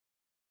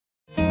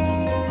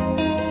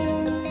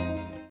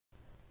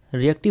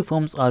Reactive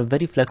forms are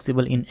very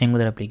flexible in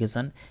Angular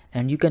application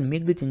and you can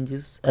make the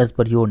changes as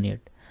per your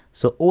need.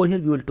 So over here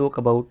we will talk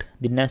about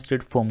the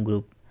nested form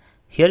group.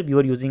 Here we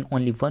were using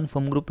only one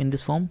form group in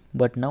this form,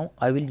 but now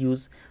I will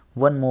use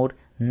one more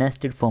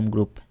nested form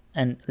group,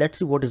 and let's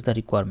see what is the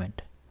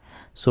requirement.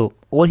 So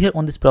over here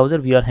on this browser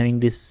we are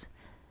having this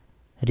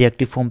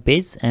reactive form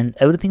page and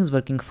everything is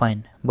working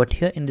fine, but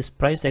here in this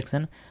price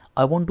section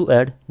I want to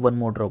add one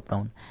more drop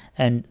down,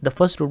 and the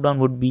first drop down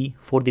would be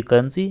for the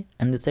currency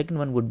and the second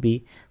one would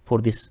be for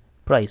this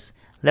price.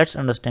 Let's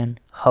understand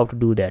how to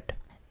do that.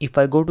 If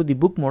I go to the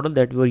book model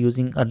that we were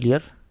using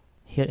earlier,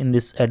 here in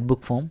this add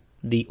book form,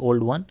 the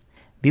old one,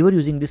 we were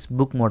using this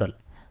book model.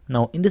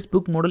 Now in this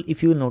book model,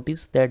 if you will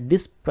notice that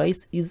this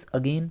price is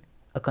again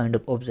a kind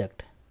of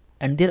object,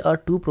 and there are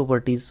two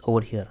properties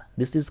over here.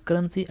 This is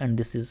currency and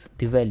this is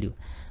the value.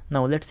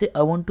 Now let's say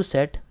I want to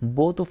set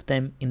both of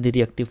them in the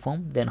reactive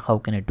form, then how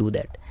can I do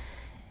that?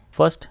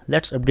 First,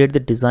 let's update the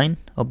design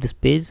of this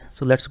page.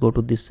 So let's go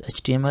to this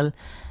HTML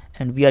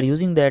and we are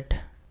using that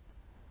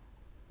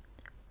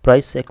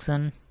price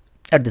section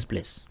at this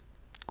place.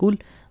 Cool.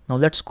 Now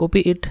let's copy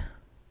it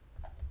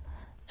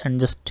and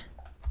just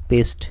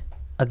paste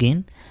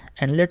again,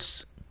 and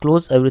let's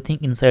close everything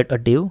inside a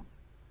div.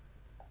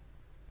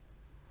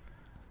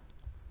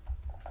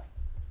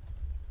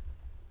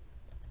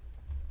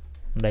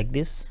 Like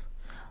this.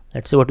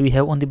 Let's see what we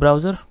have on the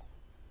browser.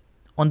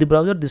 On the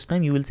browser this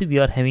time you will see we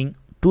are having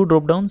two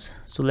drop downs,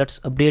 so let's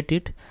update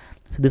it.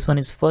 So this one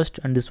is first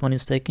and this one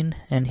is second,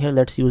 and here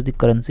let's use the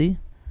currency,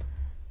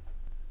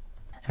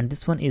 and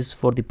this one is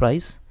for the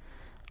price.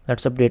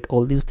 Let's update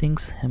all these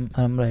things.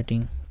 I'm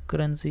writing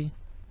currency.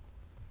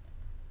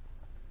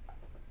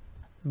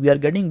 We are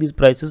getting these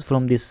prices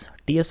from this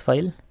TS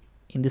file.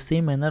 In the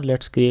same manner,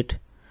 let's create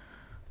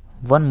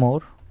one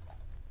more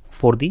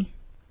for the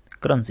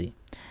currency.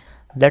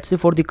 Let's say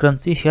for the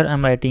currency, here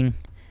I'm writing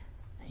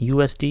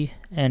USD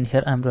and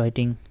here I'm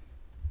writing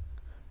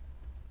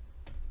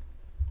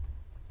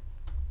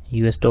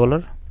US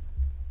dollar,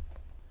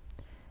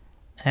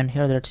 and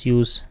here let's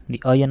use the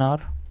INR.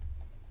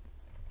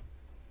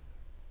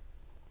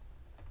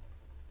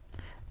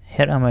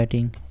 Here I'm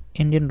writing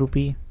Indian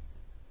rupee,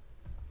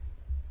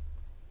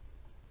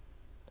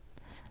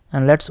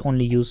 and let's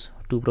only use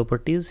two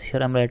properties.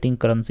 Here I'm writing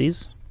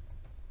currencies.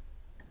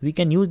 We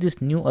can use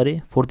this new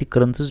array for the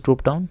currencies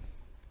drop down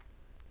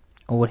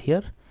over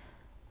here,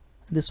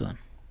 this one.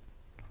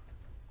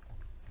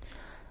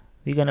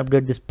 We can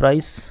update this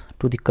price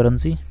to the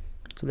currency.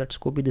 So let's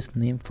copy this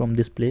name from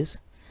this place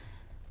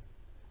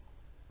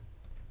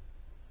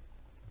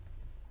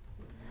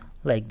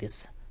like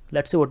this.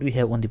 Let's see what we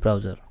have on the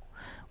browser.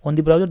 On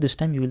the browser this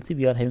time you will see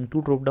we are having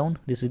two drop down.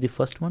 This is the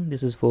first one,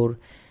 this is for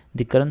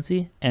the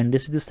currency, and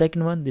this is the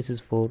second one, this is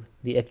for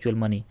the actual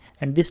money.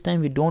 And this time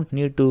we don't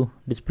need to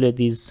display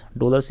these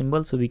dollar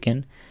symbols, so we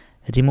can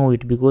remove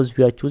it because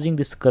we are choosing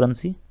this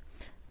currency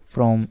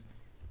from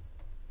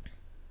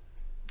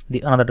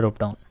the another drop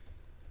down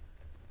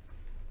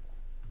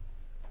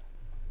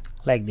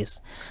like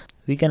this.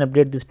 We can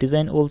update this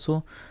design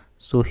also.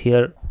 So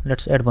here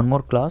let's add one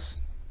more class,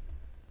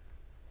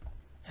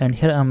 and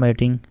here I'm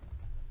writing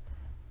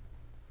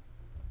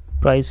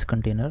price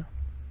container.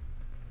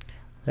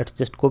 Let's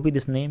just copy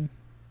this name.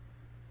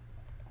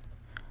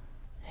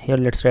 Here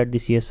let's write the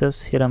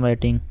CSS. Here I'm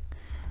writing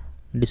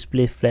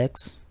display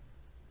flex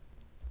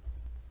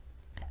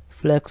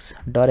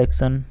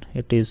direction,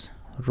 it is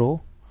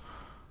row,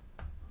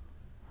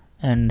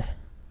 and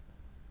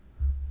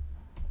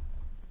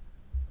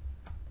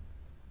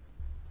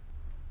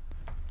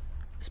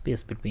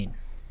space between.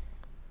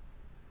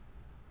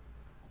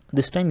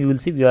 This time you will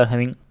see we are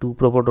having two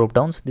proper drop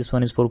downs. This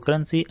one is for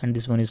currency and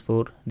this one is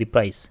for the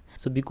price.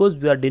 So because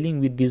we are dealing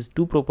with these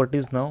two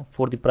properties now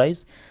for the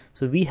price,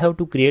 so we have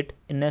to create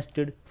a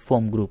nested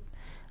form group.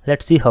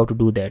 Let's see how to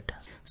do that.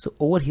 So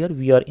over here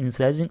we are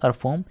initializing our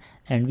form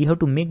and we have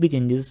to make the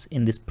changes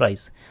in this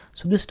price.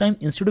 So this time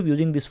instead of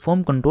using this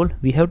form control,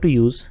 we have to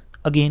use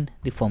again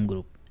the form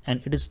group,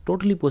 and it is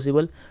totally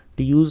possible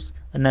to use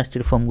a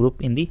nested form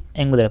group in the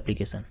Angular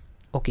application.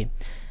 Okay,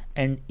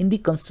 and in the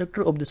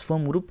constructor of this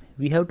form group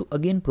we have to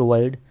again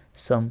provide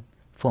some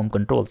form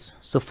controls.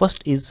 So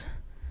first is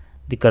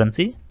the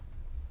currency,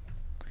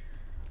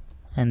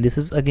 and this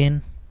is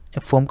again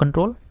a form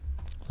control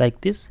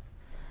like this,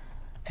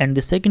 and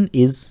the second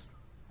is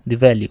the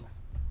value,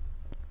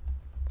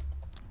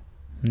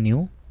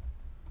 new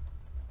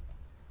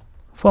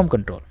form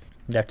control.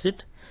 That's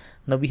it.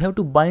 Now we have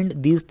to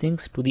bind these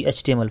things to the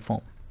HTML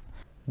form.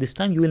 This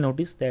time you will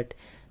notice that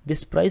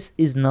this price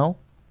is now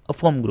a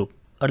form group.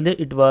 Earlier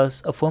it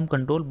was a form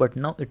control, but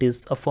now it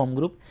is a form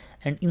group,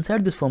 and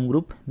inside this form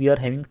group we are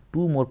having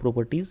two more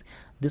properties.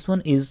 This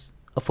one is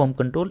a form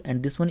control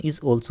and this one is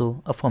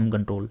also a form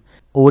control.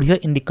 Over here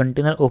in the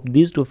container of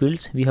these two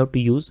fields we have to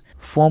use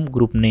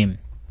formGroupName,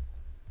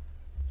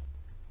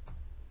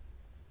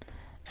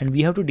 and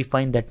we have to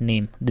define that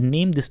name. The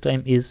name this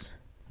time is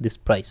this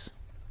price.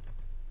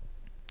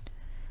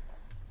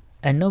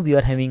 And now we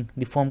are having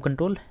the form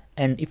control,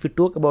 and if we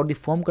talk about the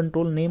form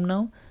control name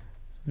now,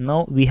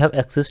 Now we have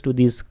access to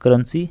this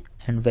currency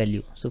and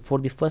value. So for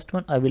the first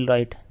one I will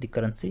write the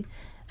currency,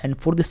 and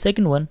for the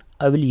second one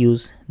I will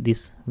use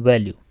this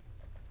value.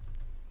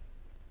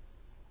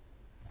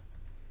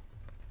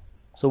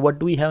 So what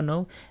do we have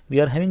now? We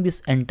are having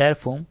this entire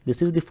form.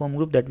 This is the form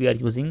group that we are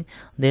using.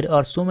 There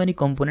are so many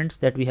components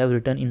that we have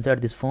written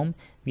inside this form.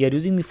 We are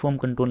using the form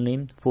control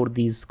name for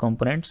these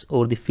components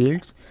or the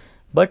fields,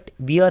 but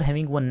we are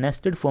having one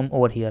nested form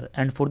over here,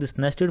 and for this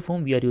nested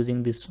form we are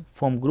using this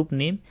form group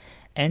name,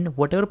 and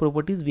whatever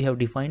properties we have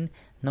defined,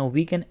 now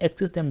we can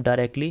access them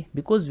directly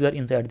because we are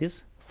inside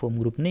this form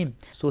group name.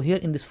 So here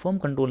in this form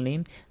control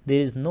name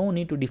there is no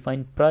need to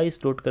define price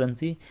dot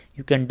currency.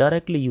 You can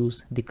directly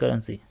use the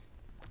currency.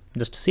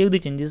 Just save the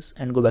changes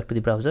and go back to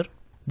the browser.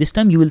 This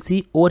time you will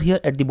see over here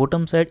at the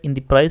bottom side in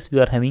the price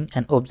we are having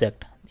an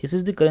object. This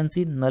is the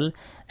currency null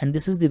and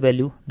this is the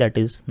value that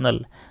is null.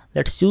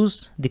 Let's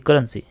choose the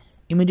currency.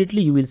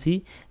 Immediately you will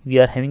see we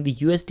are having the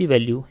USD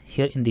value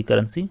here in the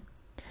currency.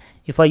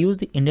 If I use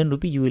the Indian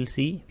rupee, you will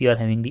see we are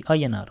having the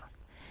INR.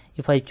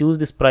 If I choose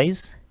this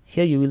price,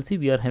 here you will see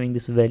we are having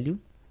this value.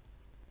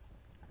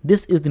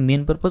 This is the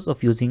main purpose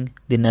of using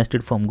the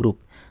nested form group.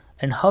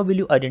 And how will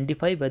you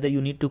identify whether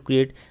you need to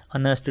create a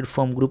nested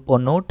form group or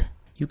not?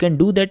 You can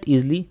do that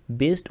easily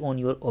based on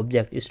your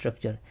object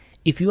structure.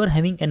 If you are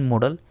having a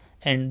model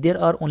and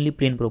there are only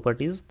plain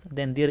properties,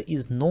 then there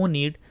is no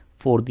need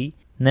for the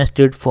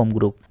nested form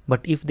group. But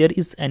if there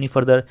is any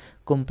further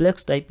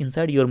complex type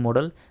inside your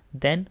model,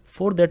 then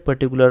for that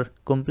particular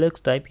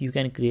complex type you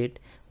can create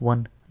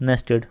one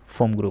nested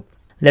form group.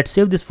 Let's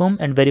save this form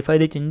and verify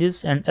the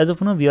changes. And as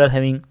of now we are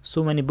having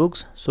so many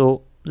books,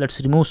 so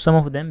let's remove some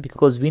of them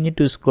because we need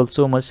to scroll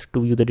so much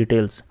to view the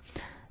details.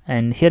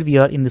 And here we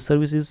are in the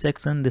services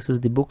section. This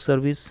is the book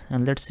service,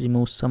 and let's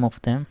remove some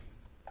of them.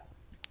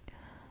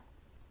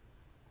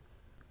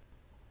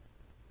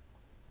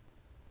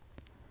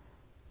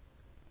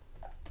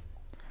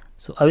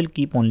 So I will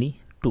keep only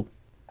 2.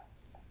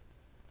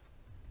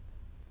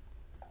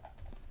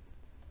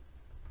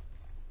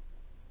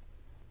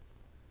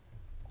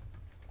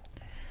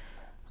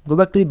 Go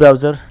back to the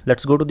browser.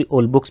 Let's go to the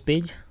all books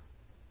page.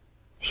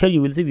 Here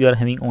you will see we are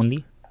having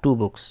only 2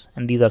 books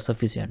and these are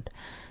sufficient.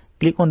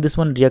 Click on this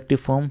one, reactive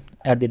form,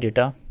 add the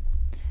data.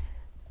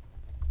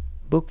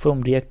 Book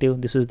from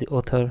reactive, this is the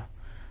author.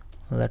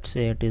 Let's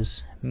say it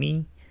is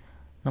me.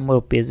 Number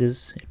of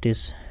pages, it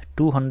is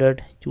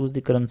 200. Choose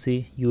the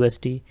currency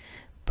USD.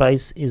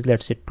 Price is,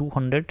 let's say,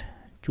 200.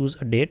 Choose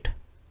a date.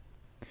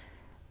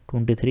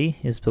 23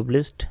 is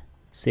published.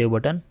 Save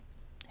button.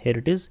 Here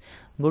it is.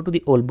 Go to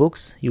the all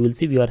books. You will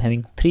see we are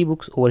having 3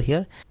 books over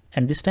here.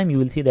 And this time you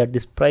will see that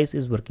this price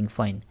is working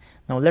fine.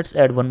 Now let's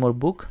add one more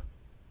book.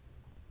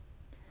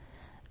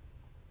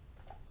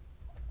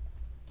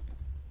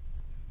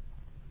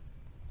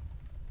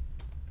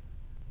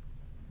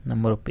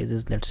 Number of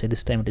pages, let's say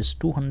this time it is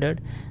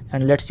 200,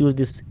 and let's use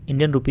this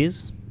Indian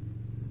rupees.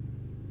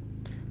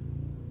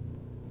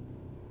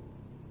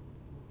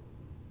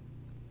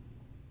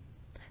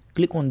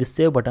 Click on the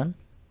save button.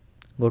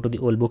 Go to the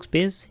all books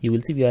page. You will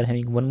see we are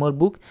having one more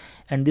book,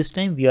 and this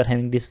time we are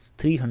having this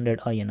 300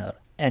 INR.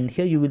 And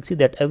here you will see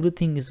that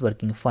everything is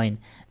working fine,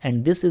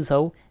 and this is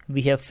how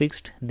we have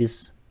fixed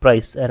this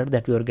price error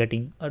that we were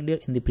getting earlier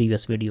in the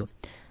previous video.